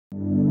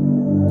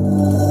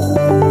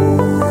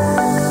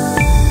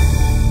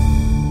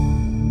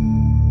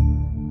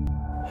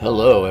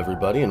Hello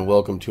everybody and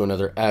welcome to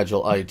another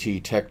Agile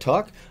IT Tech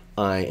Talk.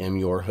 I am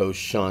your host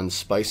Sean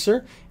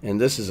Spicer, and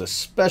this is a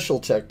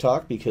special Tech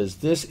Talk because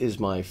this is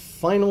my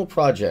final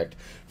project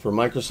for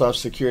Microsoft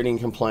Security and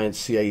Compliance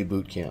CIE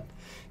Bootcamp.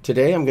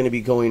 Today I'm going to be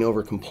going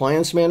over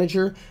Compliance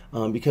Manager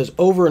because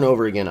over and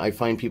over again I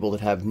find people that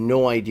have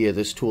no idea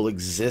this tool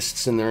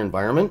exists in their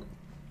environment.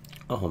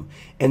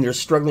 And they're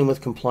struggling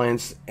with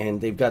compliance,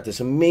 and they've got this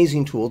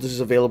amazing tool. This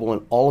is available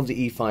in all of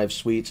the E5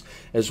 suites,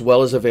 as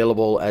well as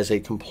available as a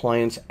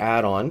compliance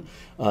add-on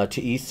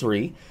to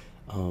E3.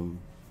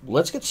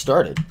 Let's get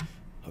started.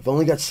 I've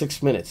only got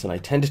 6 minutes, and I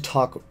tend to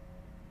talk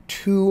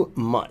too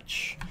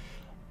much.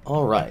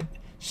 All right,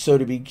 so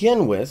to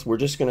begin with, we're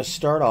just going to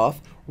start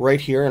off right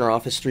here in our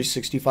Office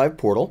 365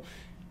 portal.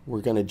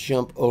 We're going to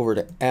jump over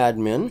to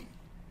Admin.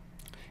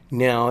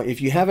 Now,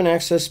 if you haven't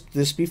accessed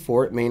this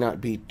before, it may not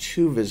be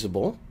too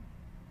visible,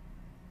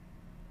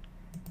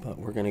 but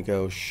we're going to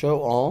go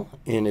Show All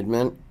in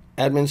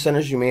Admin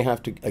Centers. You may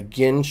have to,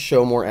 again,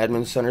 show more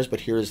Admin Centers, but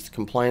here is the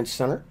Compliance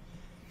Center.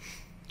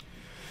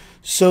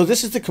 So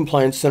this is the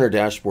Compliance Center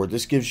dashboard.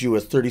 This gives you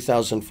a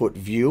 30,000-foot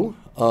view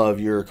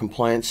of your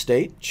compliance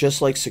state.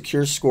 Just like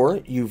Secure Score,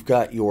 you've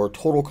got your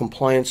total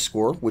compliance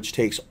score, which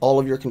takes all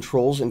of your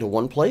controls into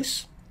one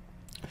place.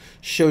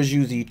 Shows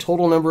you the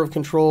total number of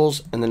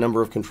controls and the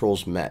number of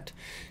controls met.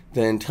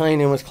 Then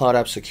tying in with Cloud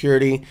App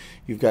Security,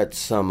 you've got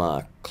some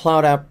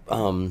Cloud App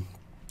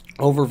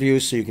overview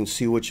so you can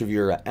see which of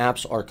your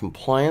apps are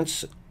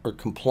compliant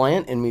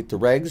and meet the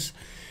regs.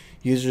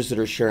 Users that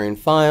are sharing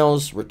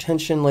files,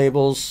 retention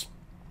labels,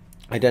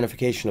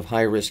 identification of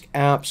high-risk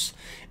apps,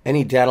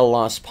 any data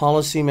loss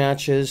policy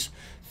matches,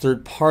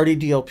 third-party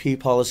DLP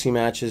policy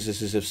matches.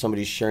 This is if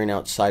somebody's sharing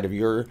outside of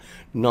your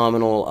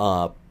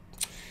nominal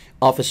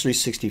Office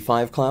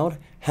 365 Cloud,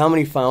 how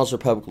many files are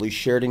publicly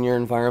shared in your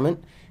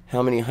environment,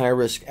 how many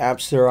high-risk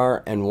apps there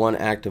are, and one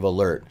active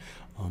alert.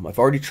 I've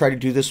already tried to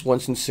do this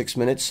once in 6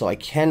 minutes, so I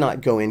cannot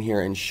go in here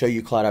and show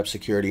you Cloud App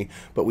Security,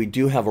 but we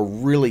do have a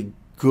really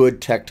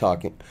good tech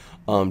talk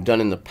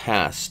done in the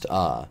past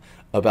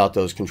about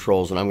those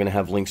controls, and I'm going to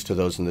have links to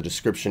those in the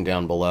description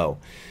down below.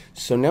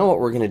 So now what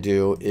we're going to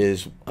do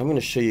is I'm going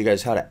to show you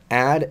guys how to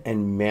add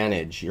and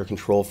manage your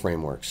control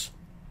frameworks.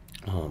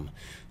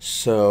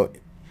 So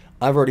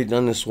I've already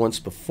done this once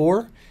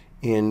before.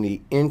 In the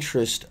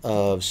interest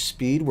of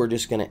speed, we're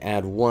just going to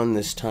add one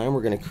this time.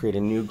 We're going to create a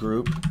new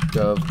group,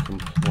 Gov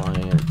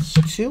Compliance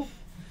 2.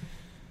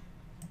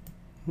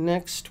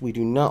 Next, we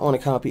do not want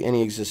to copy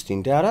any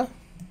existing data.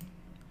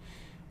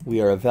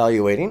 We are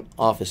evaluating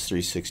Office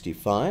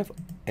 365,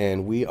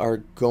 and we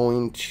are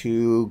going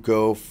to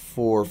go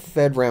for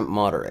FedRAMP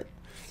Moderate.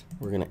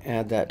 We're going to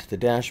add that to the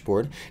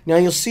dashboard. Now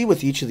you'll see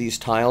with each of these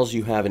tiles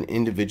you have an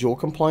individual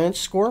compliance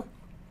score.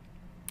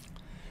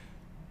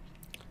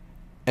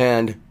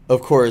 And,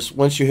 of course,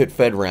 once you hit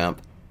FedRAMP,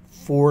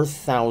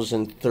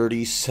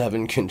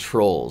 4,037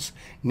 controls.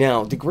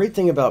 Now, the great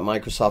thing about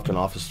Microsoft and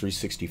Office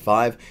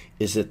 365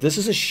 is that this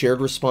is a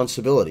shared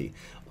responsibility.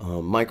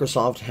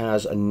 Microsoft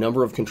has a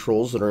number of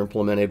controls that are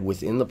implemented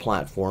within the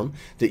platform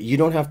that you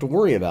don't have to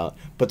worry about,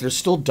 but they're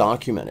still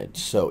documented.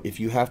 So if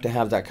you have to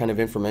have that kind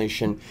of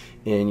information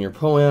in your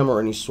POAM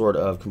or any sort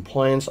of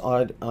compliance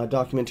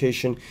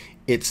documentation,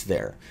 it's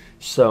there.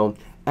 So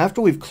after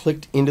we've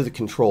clicked into the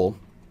control,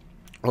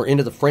 or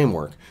into the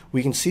framework,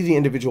 we can see the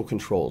individual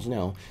controls.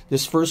 Now,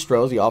 this first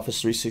row, the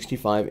Office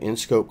 365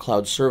 in-scope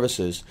cloud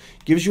services,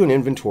 gives you an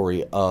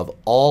inventory of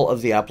all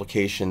of the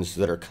applications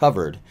that are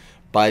covered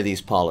by these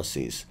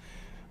policies.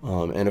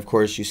 And of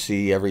course, you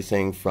see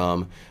everything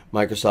from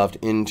Microsoft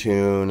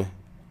Intune,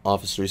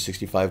 Office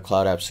 365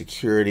 Cloud App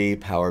Security,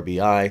 Power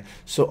BI,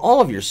 so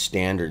all of your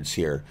standards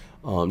here.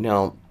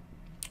 Now,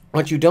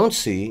 what you don't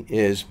see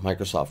is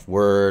Microsoft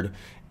Word,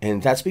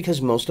 and that's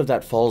because most of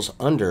that falls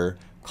under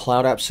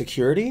Cloud App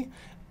Security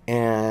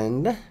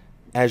and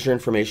Azure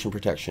Information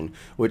Protection,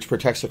 which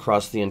protects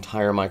across the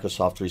entire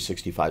Microsoft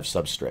 365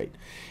 substrate.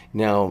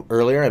 Now,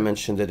 earlier I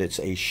mentioned that it's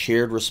a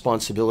shared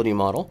responsibility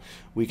model.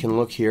 We can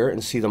look here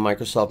and see the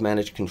Microsoft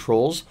Managed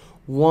Controls,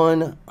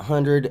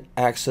 100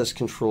 access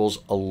controls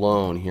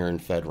alone here in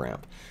FedRAMP.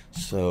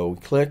 So we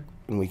click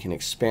and we can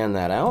expand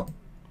that out.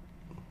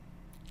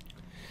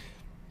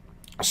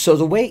 So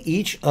the way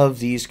each of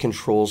these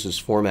controls is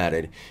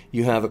formatted,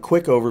 you have a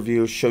quick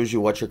overview, shows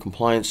you what your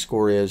compliance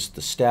score is,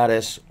 the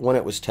status, when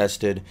it was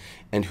tested,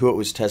 and who it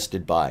was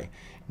tested by.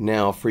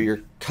 Now for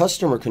your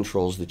customer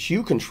controls that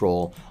you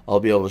control, I'll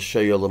be able to show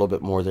you a little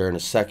bit more there in a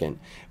second.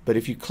 But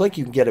if you click,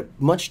 you can get a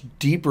much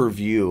deeper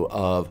view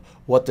of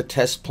what the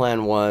test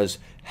plan was,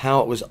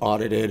 how it was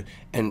audited,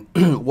 and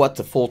what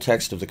the full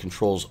text of the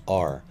controls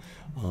are.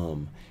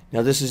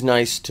 Now this is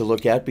nice to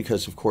look at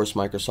because of course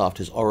Microsoft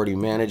has already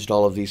managed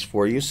all of these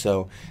for you,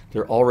 so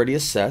they're already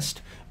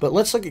assessed. But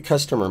let's look at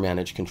customer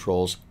managed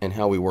controls and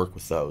how we work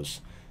with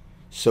those.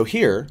 So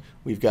here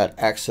we've got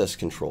access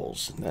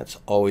controls. That's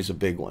always a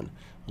big one.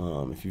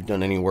 If you've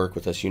done any work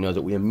with us, you know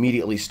that we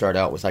immediately start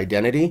out with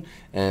identity,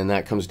 and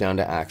that comes down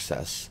to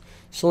access.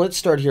 So let's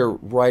start here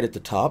right at the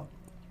top.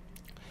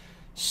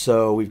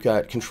 So we've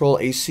got control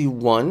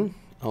AC1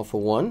 Alpha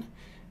 1.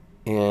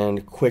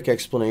 And quick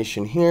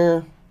explanation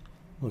here.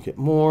 Look at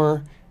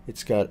more.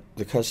 It's got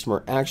the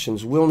customer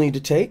actions will need to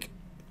take.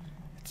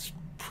 It's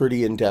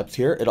pretty in-depth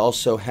here. It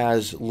also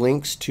has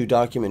links to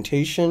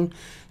documentation,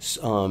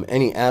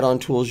 any add-on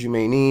tools you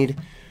may need.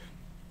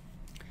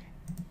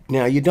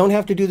 Now, you don't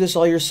have to do this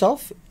all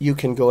yourself. You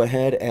can go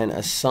ahead and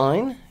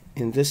assign.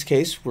 In this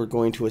case, we're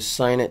going to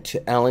assign it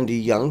to Alan D.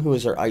 Young, who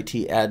is our IT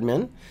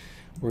admin.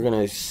 We're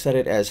going to set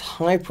it as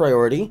high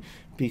priority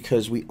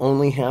because we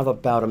only have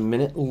about a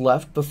minute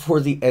left before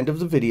the end of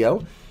the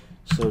video.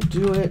 So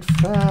do it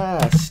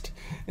fast.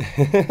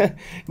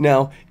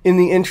 Now, in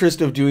the interest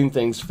of doing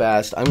things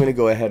fast, I'm going to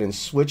go ahead and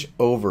switch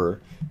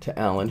over to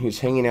Alan, who's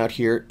hanging out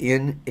here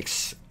in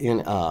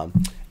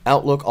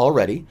Outlook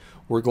already.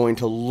 We're going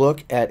to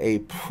look at a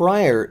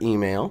prior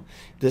email.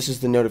 This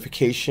is the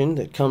notification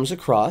that comes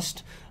across.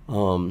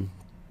 So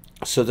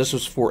this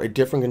was for a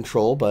different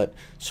control, but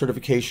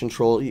certification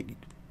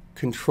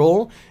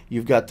control,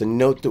 you've got the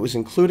note that was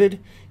included.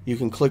 You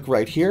can click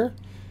right here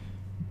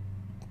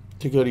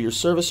to go to your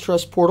Service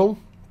Trust portal.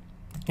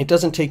 It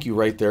doesn't take you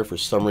right there for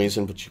some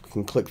reason, but you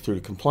can click through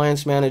to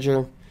Compliance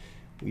Manager.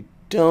 We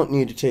don't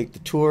need to take the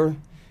tour.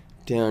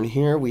 Down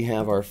here we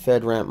have our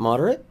FedRAMP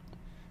Moderate,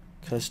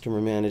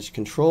 Customer Managed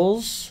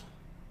Controls.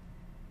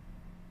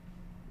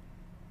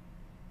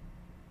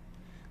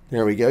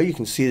 There we go. You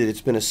can see that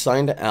it's been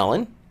assigned to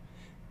Alan.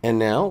 And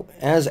now,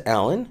 as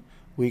Alan,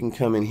 we can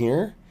come in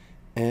here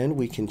and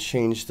we can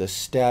change the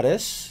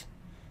status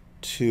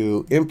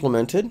to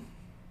Implemented.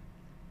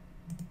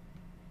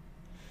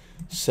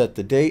 Set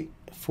the date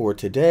for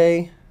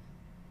today.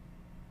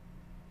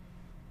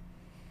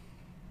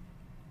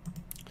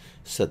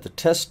 Set the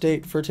test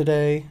date for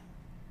today.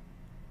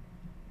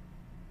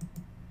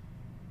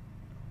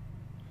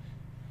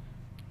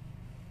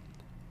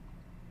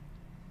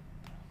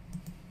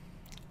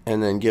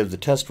 And then give the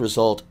test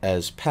result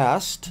as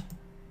passed.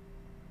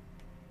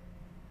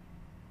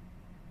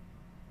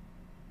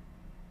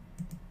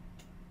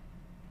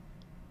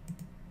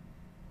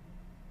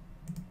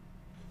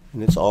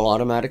 And it's all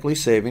automatically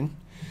saving.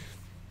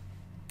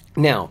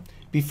 Now,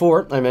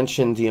 before I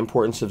mentioned the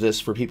importance of this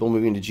for people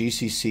moving to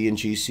GCC and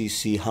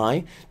GCC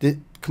High, the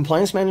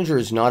Compliance Manager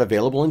is not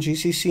available in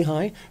GCC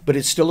High, but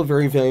it's still a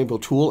very valuable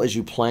tool as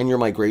you plan your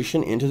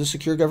migration into the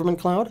Secure Government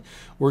Cloud.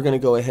 We're going to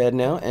go ahead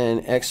now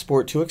and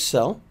export to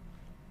Excel.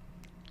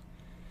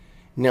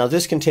 Now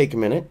this can take a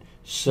minute,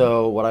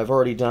 so what I've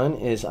already done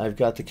is I've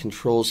got the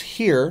controls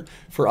here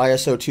for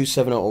ISO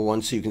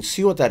 27001 so you can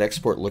see what that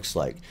export looks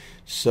like.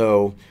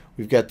 So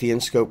we've got the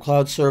in-scope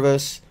cloud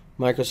service,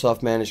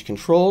 Microsoft Managed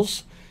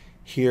Controls.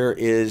 Here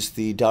is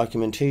the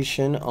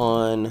documentation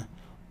on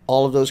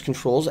all of those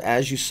controls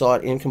as you saw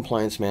it in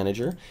Compliance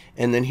Manager.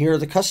 And then here are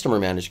the Customer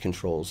Managed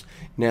Controls.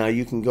 Now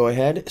you can go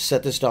ahead,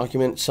 set this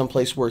document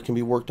someplace where it can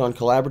be worked on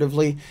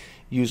collaboratively.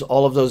 Use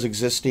all of those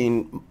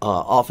existing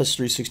Office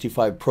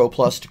 365 Pro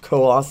Plus to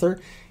co-author.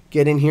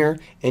 Get in here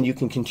and you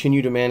can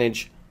continue to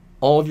manage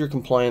all of your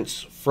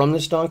compliance from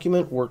this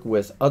document, work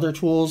with other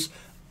tools,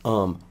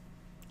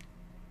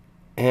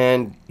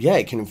 and yeah,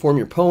 it can inform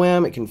your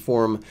POAM, it can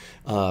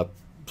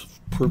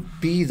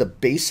be the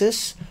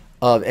basis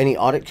of any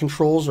audit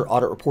controls or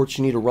audit reports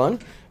you need to run.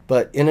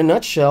 But in a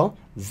nutshell,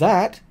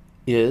 that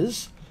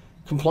is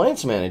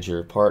Compliance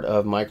Manager, part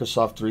of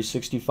Microsoft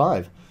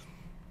 365.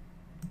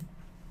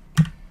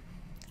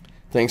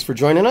 Thanks for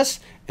joining us,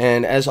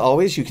 and as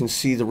always, you can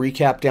see the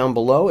recap down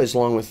below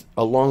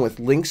along with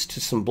links to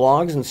some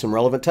blogs and some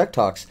relevant tech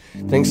talks.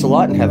 Thanks a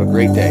lot and have a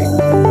great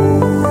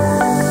day.